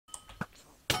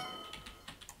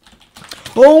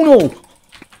Oh no!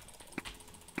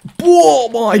 Oh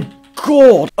my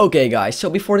god! Okay guys, so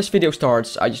before this video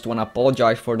starts, I just wanna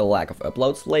apologize for the lack of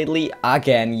uploads lately.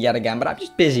 Yet again, but I'm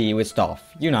just busy with stuff.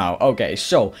 You know, okay,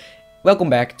 so... Welcome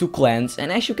back to Clans,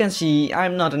 and as you can see,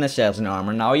 I'm not an assassin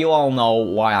armor. Now, you all know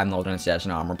why I'm not an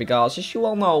assassin armor, because as you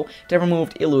all know, they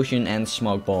removed illusion and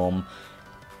smoke bomb.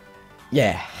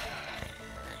 Yeah.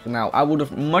 Now, I would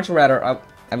have much rather, I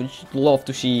would love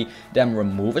to see them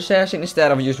remove assassin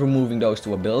instead of just removing those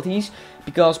two abilities,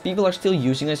 because people are still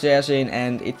using assassin,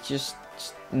 and it's just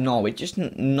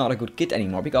not a good kit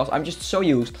anymore, because I'm just so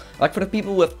used. Like, for the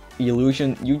people with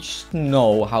illusion, you just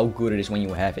know how good it is when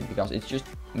you have it, because it's just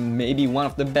maybe one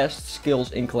of the best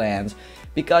skills in clans,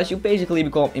 because you basically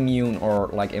become immune or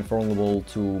like invulnerable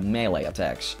to melee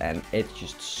attacks, and it's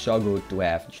just so good to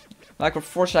have. Like, for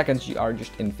 4 seconds you are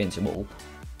just invincible.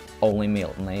 Only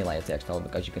melee attacks though,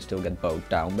 because you can still get bowed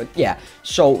down. But yeah,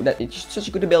 so that it's just such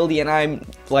a good ability, and I'm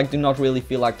like do not really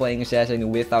feel like playing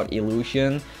assassin without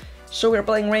illusion. So we're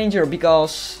playing Ranger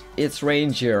because it's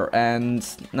Ranger, and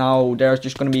now there's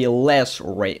just gonna be less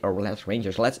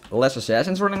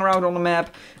assassins running around on the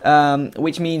map,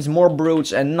 which means more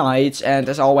brutes and knights, and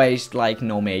as always, like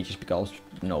no mages because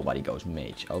nobody goes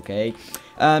mage. Okay,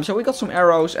 so we got some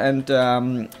arrows, and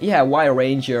yeah, why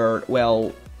Ranger?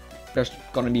 Well, there's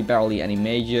gonna be barely any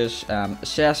mages,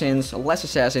 assassins, less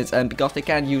assassins, and because they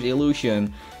can't use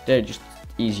illusion, they're just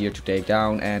easier to take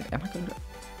down. And am I going to?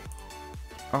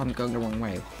 Oh, I'm going the wrong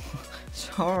way.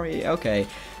 Sorry, okay.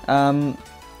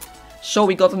 So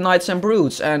we got the Knights and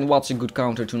Brutes, and what's a good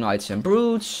counter to Knights and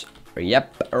Brutes?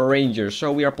 Yep, Ranger. So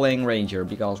we are playing Ranger,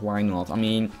 because why not? I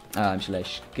mean,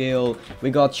 slash skill. We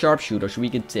got Sharpshooters, we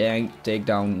can take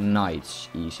down Knights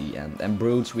easy, and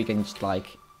Brutes we can just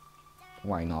like...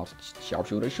 Why not?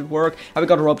 Sharpshooters should work. And we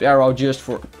got a Roped Arrow just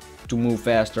to move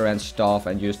faster and stuff,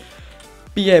 and just...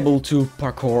 be able to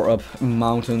parkour up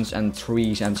mountains and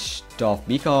trees and stuff,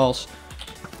 because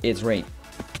it's rain.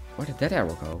 Where did that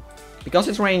arrow go? Because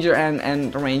it's Ranger,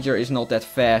 and the Ranger is not that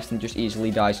fast and just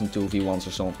easily dies in 2v1s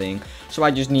or something. So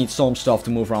I just need some stuff to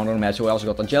move around on the map. So we also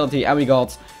got Agility, and we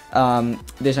got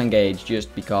Disengage,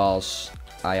 just because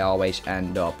I always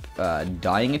end up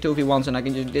dying in 2v1s, and I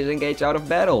can just disengage out of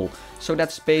battle. So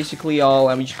that's basically all,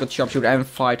 and we just got Sharpshooter and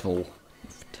Vital.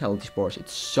 Fatality Spores,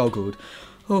 it's so good.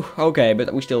 Oh, okay,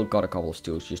 but we still got a couple of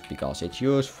steals just because it's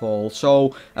useful.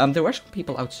 So, there were some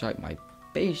people outside my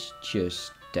base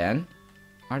just then.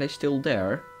 Are they still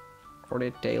there? Or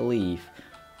did they leave?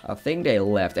 I think they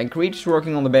left. And Creed's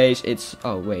working on the base. It's...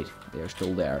 Oh, wait. They're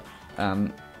still there.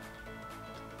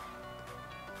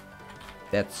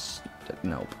 That's...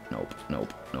 Nope, nope,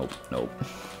 nope, nope, nope.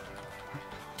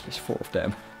 There's 4 of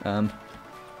them.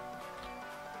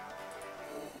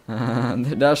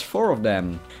 There's 4 of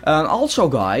them. Also,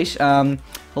 guys,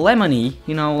 Lemony,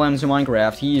 you know, Lemons in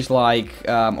Minecraft, he's like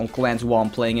on Clans 1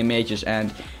 playing in mages,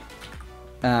 and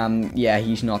yeah,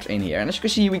 he's not in here. And as you can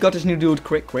see, we got this new dude,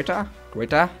 Krita?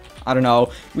 I don't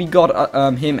know. We got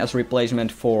him as a replacement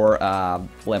for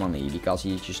Lemony, because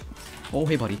he's just... Oh,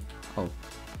 hey, buddy. Oh.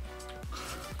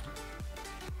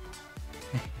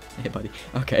 Hey buddy.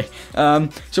 Okay.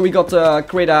 So we got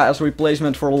Krita as a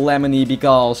replacement for Lemony,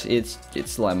 because it's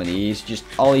Lemony. He's just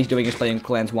all he's doing is playing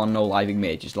Clans 1 no living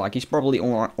mages. Like, he's probably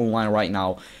online right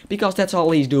now, because that's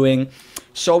all he's doing.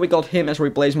 So we got him as a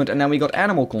replacement, and then we got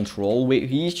Animal Control.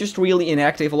 He's just really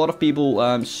inactive. A lot of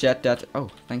people said that... Oh,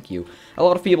 thank you. A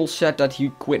lot of people said that he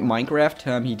quit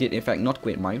Minecraft. He did in fact not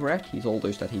quit Minecraft. He told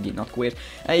us that he did not quit.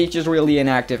 And he's just really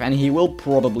inactive, and he will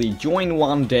probably join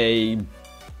one day.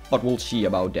 But we'll see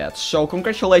about that. So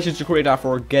congratulations to Krita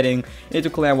for getting into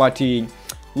ClanYT.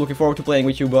 Looking forward to playing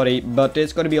with you, buddy. But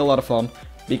it's gonna be a lot of fun,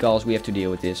 because we have to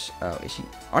deal with this. Oh,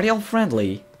 are they all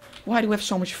friendly? Why do we have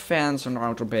so much fans on our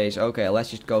outer base? Okay, let's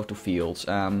just go to fields.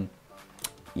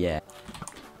 Yeah.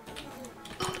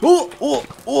 Oh!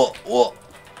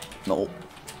 No.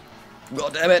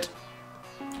 God damn it.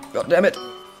 God damn it.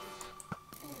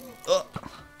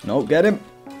 No, get him.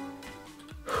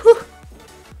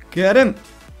 Get him.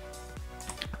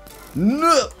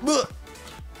 No.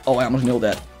 Oh, I almost nailed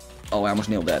that. Oh, I almost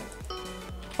nailed that.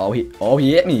 Oh, he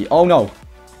hit me. Oh, no.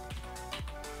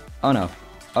 Oh, no.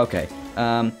 Okay.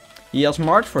 He has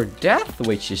marked for death,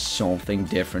 which is something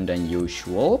different than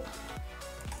usual.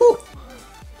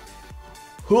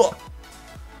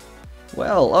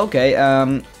 Well, okay.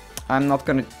 I'm not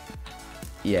gonna...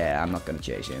 Yeah, I'm not gonna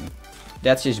chase him.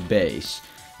 That's his base.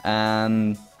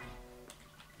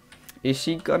 Is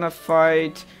he gonna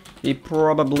fight? He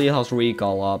probably has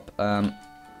recall up.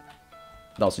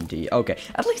 Doesn't he? Okay.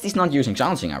 At least he's not using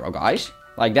silencing arrow, guys.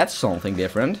 Like, that's something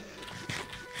different.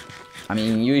 I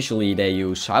mean, usually they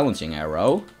use silencing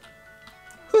arrow.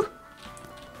 Whew.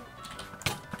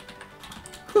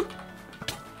 Whew.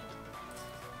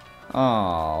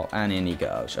 Oh, and in he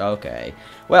goes. Okay.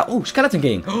 Well, oh, Skeleton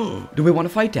King. Do we want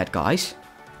to fight that, guys?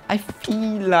 I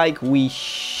feel like we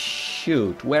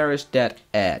should. Where is that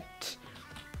at?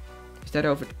 Is that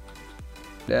over?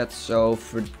 That's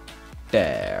over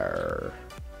there.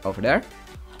 Over there?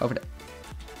 Over there.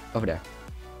 Over there.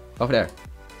 Over there.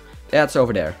 That's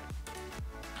over there.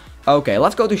 Okay,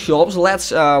 let's go to shops.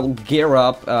 Let's gear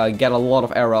up, get a lot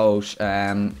of arrows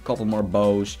and a couple more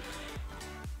bows.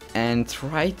 And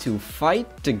try to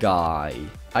fight the guy.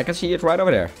 I can see it right over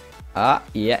there. Ah,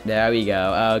 yeah, there we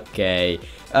go. Okay.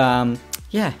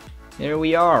 Yeah, here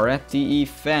we are at the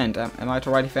event. Am I at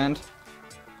the right event?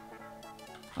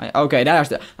 Okay, there's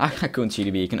the... I couldn't see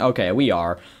the beacon. Okay, we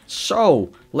are.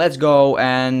 So, let's go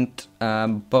and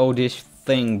bow this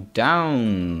thing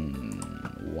down.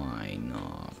 Why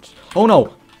not? Oh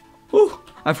no! Whew,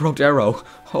 I broke the arrow.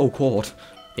 Oh god.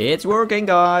 It's working,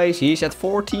 guys. He's at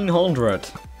 1400.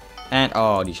 And,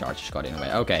 oh, these archers got in the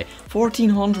way. Okay,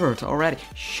 1400 already.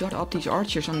 Shut up, these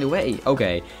archers on the way.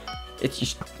 Okay, it's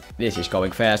just... This is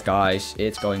going fast, guys.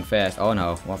 It's going fast. Oh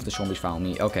no, one of the zombies found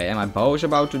me. Okay, and my bow is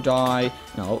about to die.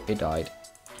 No, it died.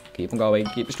 Keep on going.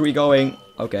 Keep the streak going.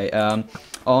 Okay,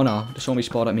 oh no, the zombie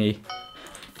spotted me.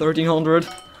 1300.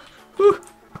 Whew.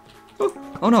 Whew.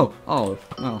 Oh no. Oh,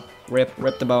 well,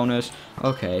 rip the bonus.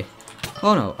 Okay.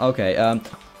 Oh no, okay,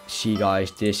 see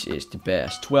guys, this is the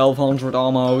best. 1200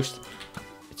 almost.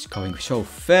 It's going so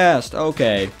fast.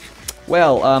 Okay.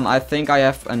 Well, I think I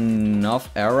have enough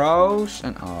arrows.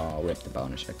 And, oh, rip the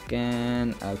bonus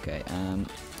again. Okay,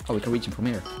 oh, we can reach him from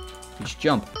here. We just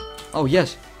jump. Oh,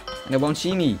 yes. And they won't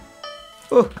see me.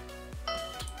 Oh.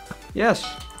 Yes.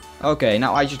 Okay,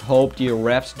 now I just hope the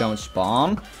reps don't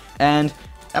spawn. And,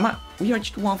 we are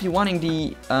just 1v1ing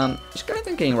the,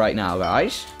 Skeleton King right now,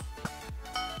 guys.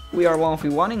 We are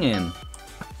 1v1ing him.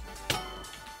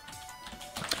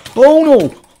 Oh,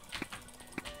 no!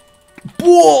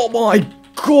 Oh my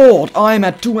god, I'm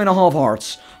at 2.5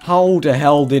 hearts. How the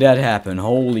hell did that happen?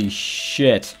 Holy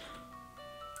shit.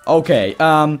 Okay,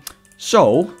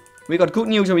 so, we got good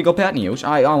news and we got bad news.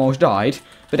 I almost died,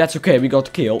 but that's okay, we got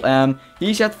the kill.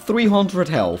 He's at 300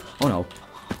 health. Oh no.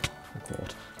 Oh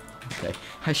god. Okay,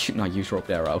 I should not use rope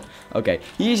arrow. Okay,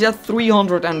 he's at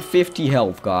 350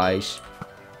 health, guys.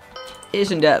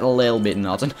 Isn't that a little bit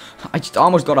nuts? And I just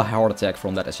almost got a heart attack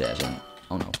from that assassin.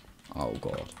 Oh no. Oh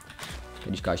god. Okay,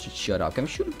 these guys should shut up. Can we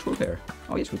shoot them through there?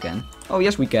 Oh, yes, we can. Oh,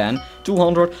 yes, we can.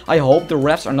 200. I hope the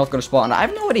reps are not going to spawn. I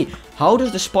have no idea. How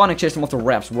does the spawning system of the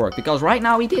reps work? Because right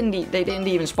now, they didn't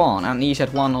even spawn. And he's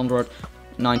at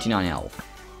 199 health.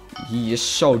 He is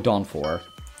so done for.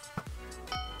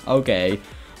 Okay.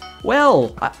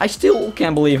 Well, I still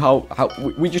can't believe how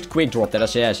we just quick dropped that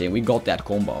assassin. We got that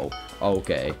combo.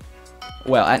 Okay.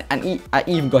 Well, and I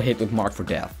even got hit with Mark for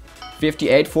Death.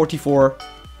 58, 44,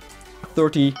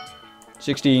 30...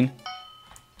 16.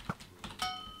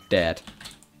 Dead.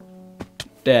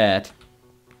 Dead.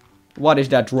 What is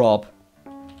that drop?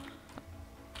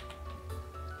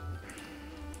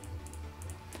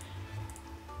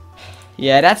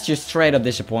 Yeah, that's just straight up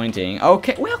disappointing.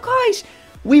 Okay, well guys,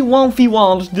 we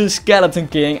 1v1'd the Skeleton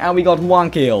King and we got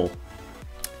 1 kill.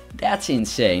 That's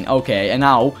insane. Okay, and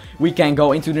now we can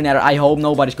go into the nether. I hope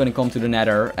nobody's gonna come to the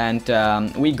nether. And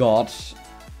we got...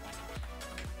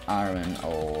 iron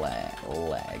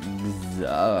legs.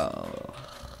 Oh.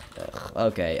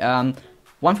 Okay,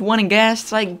 1v1 in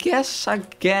guests, I guess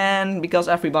again, because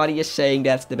everybody is saying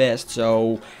that's the best,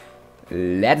 so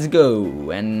let's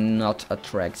go and not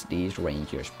attract these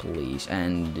rangers, please,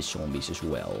 and the zombies as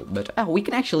well. But we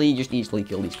can actually just easily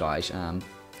kill these guys.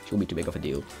 Shouldn't be too big of a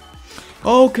deal.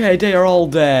 Okay, they are all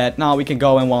dead. Now we can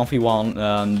go and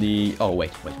 1v1 the... Oh,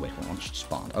 wait, one just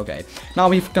spawned. Okay, now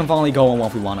we can finally go and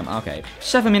 1v1 them. Okay,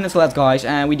 7 minutes left, guys,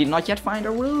 and we did not yet find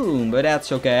a room, but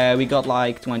that's okay. We got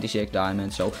like 26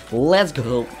 diamonds, so let's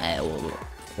go.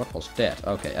 What was that?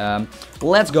 Okay,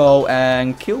 let's go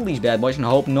and kill these bad boys and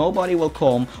hope nobody will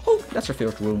come. Oh, that's our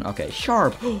first rune. Okay,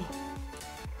 sharp.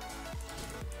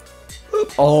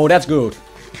 Oh, that's good.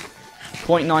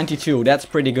 0.92, that's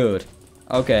pretty good.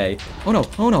 Okay. Oh no,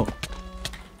 oh no.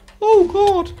 Oh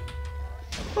god.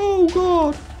 Oh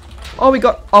god. Oh, we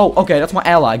got... Oh, okay, that's my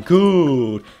ally.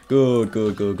 Good.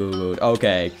 Good.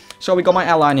 Okay. So we got my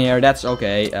ally in here, that's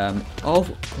okay. Oh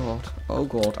god. Oh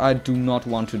god, I do not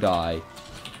want to die.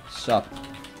 Sup.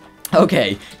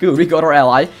 Okay, good, we got our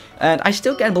ally. And I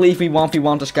still can't believe we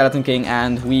 1v1 the Skeleton King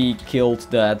and we killed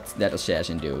that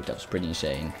assassin dude. That was pretty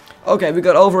insane. Okay, we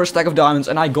got over a stack of diamonds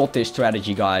and I got this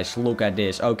strategy, guys. Look at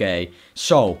this. Okay,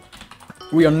 so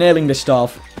We are nailing this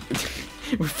stuff.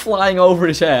 We're flying over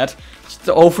his head, just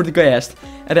over the guest,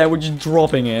 and then we're just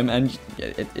dropping him, and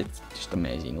it's just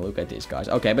amazing. Look at this, guys.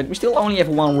 Okay, but we still only have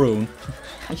 1 rune.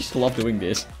 I just love doing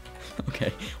this.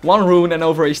 Okay, 1 rune and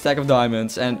over a stack of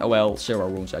diamonds, and well, 0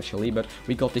 runes actually, but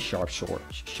we got the sharp sword.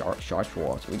 Sharp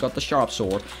sword. We got the sharp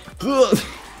sword.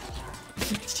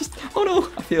 It's just, oh no,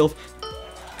 I failed.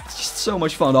 It's just so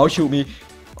much fun. Don't shoot me.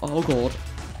 Oh god.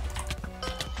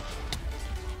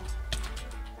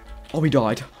 Oh, he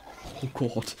died. Oh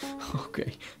god.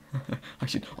 Okay. I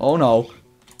should. Oh no.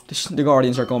 The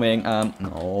guardians are coming.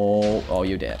 No. Oh,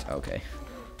 you're dead. Okay.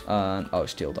 Oh,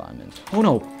 still diamond. Oh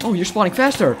no. Oh, you're spawning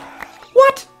faster.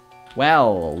 What?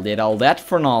 Well, did all that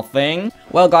for nothing.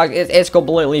 Well, guys, it's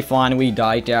completely fine. We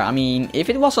died there. I mean, if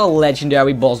it was a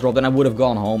legendary boss drop, then I would have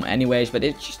gone home anyways. But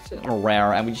it's just a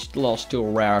rare, and we just lost 2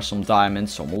 rare, some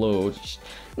diamonds, some loot. Just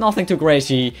nothing too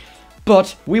crazy.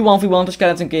 But we 1v1 the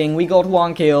Skeleton King, we got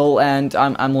 1 kill, and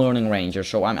I'm learning Ranger,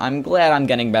 so I'm glad I'm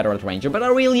getting better at Ranger. But I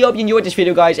really hope you enjoyed this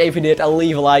video, guys. If you did,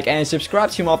 leave a like and subscribe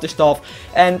to more of this stuff.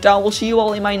 And I will see you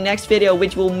all in my next video,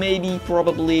 which will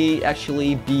probably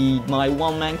actually be my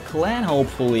one-man clan,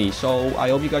 hopefully. So I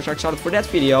hope you guys are excited for that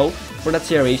video, for that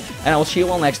series, and I will see you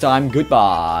all next time.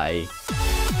 Goodbye.